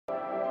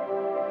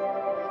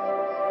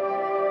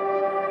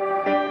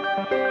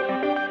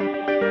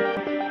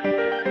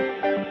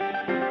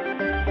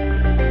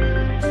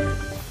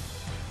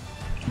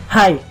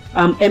Hi,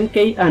 I'm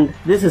MK and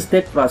this is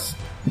TechPlus.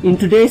 In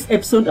today's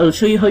episode, I'll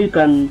show you how you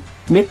can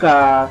make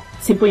a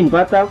simple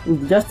inverter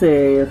with just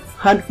a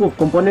handful of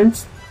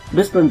components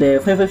based on the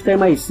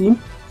 555 IC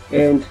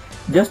and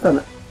just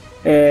a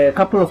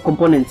couple of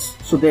components.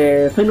 So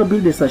the final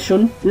build is as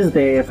shown. This is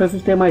the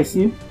 555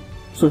 IC.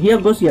 So here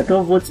goes your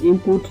 12 volts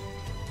input.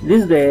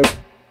 This is the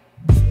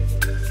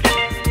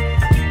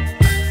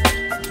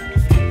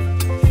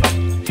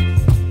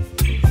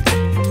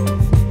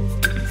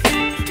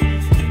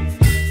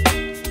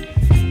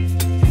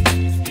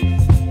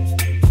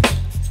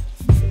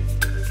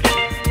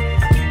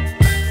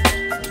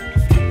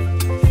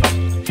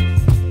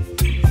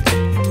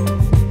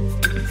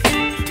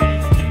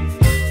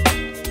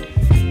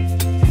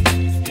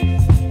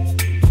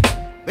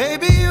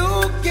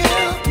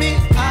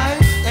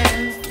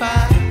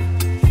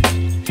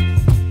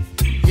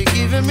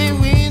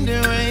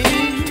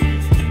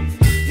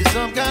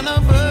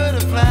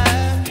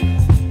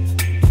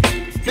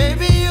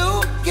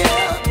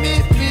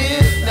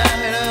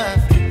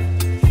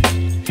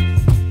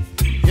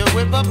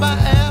my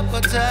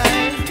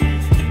appetite.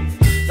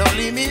 Don't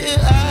leave me here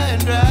high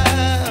and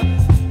dry.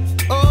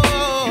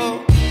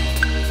 Oh,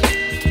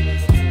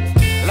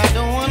 well, I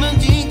don't wanna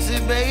jinx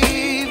it,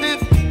 baby,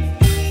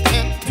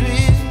 and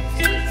twist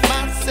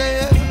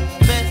myself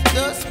at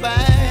the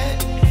spine.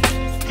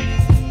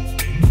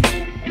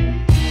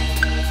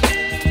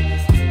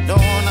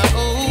 Don't wanna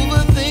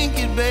overthink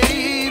it,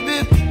 baby.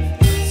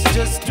 It's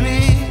just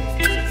twist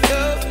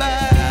your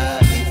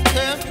body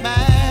and mine.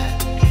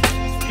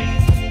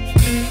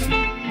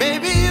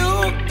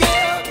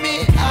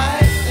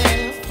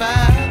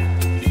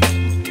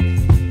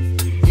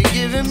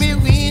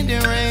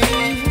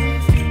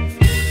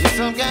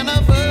 Some kind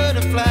of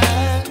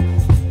butterfly.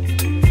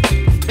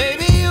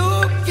 Baby, you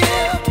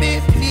give me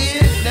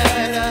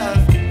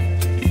midnight.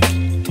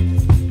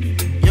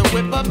 You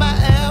whip up my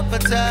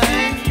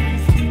appetite.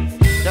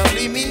 Don't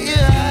leave me here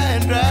high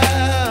and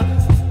dry.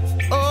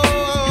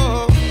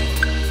 Oh,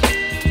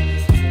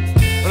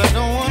 but I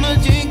don't wanna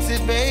jinx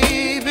it,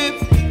 baby.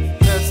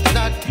 Let's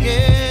not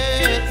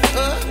get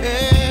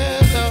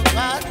ahead of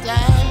my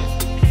time.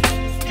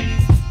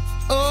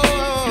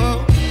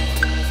 Oh,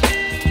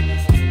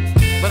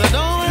 but I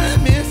don't wanna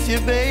miss you,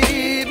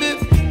 baby.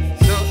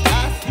 So I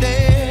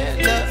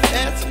stand up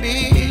and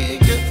speak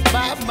just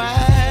my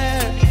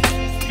mind.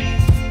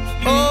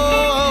 Oh,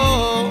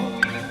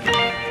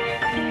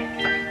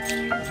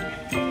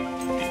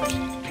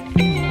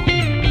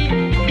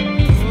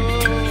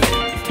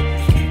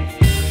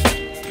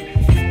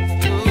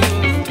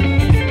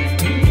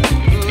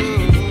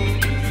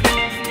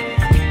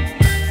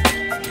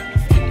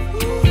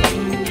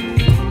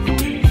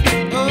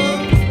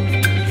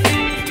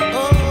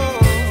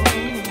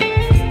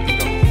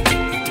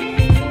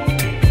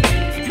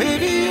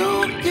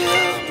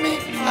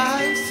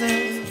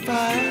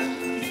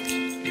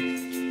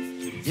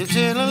 you're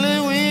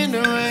chilling wind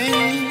and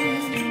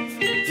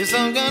rain. You're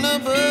some kind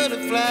of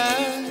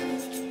butterfly.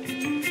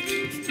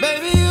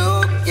 Baby, you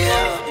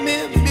give me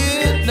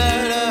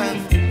midnight.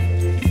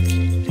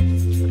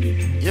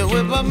 You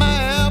whip up my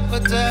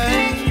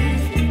appetite.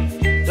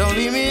 Don't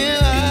leave me here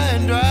high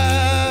and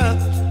dry.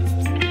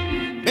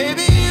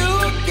 Baby, you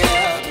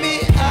give me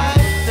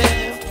ice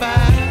and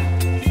fire.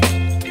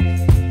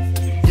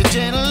 You're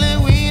channeling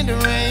wind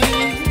and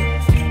rain.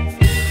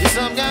 You're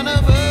some kind of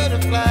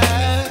butterfly.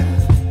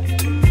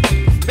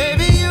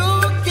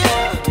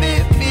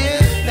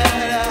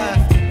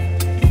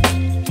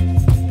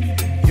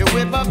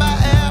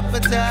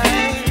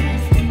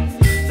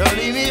 Don't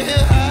leave me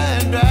here high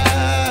and dry.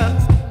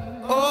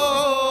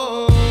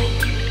 Oh,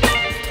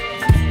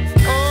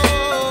 oh,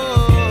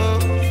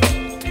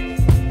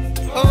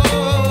 oh,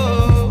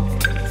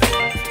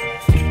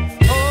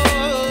 oh.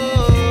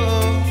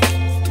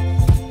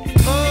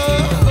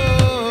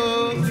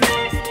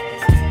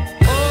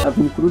 I've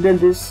included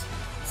this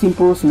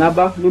simple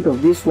snubber made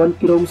of this 1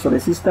 kilo ohms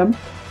resistor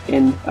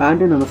and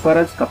 100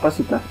 nanofarads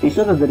capacitor.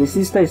 Ensure that the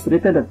resistor is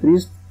rated at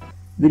least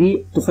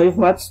 3 to 5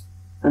 watts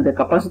and the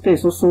capacitor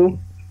is also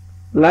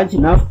large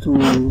enough to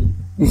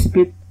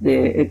dissipate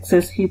the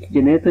excess heat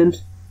generated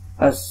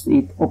as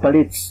it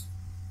operates.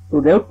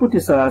 So the output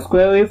is a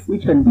square wave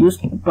which can be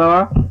used to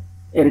power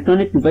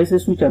electronic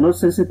devices which are not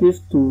sensitive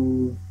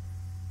to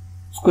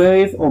square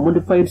wave or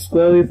modified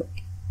square wave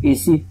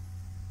AC.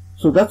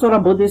 So that's all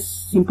about this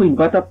simple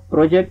inverter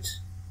project.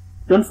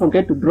 Don't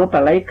forget to drop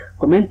a like,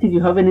 comment if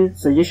you have any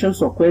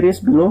suggestions or queries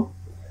below,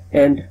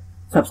 and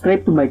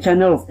subscribe to my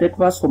channel of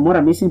TechVas for more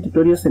amazing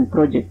tutorials and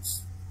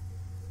projects.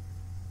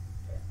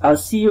 I'll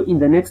see you in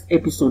the next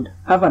episode.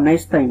 Have a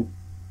nice time.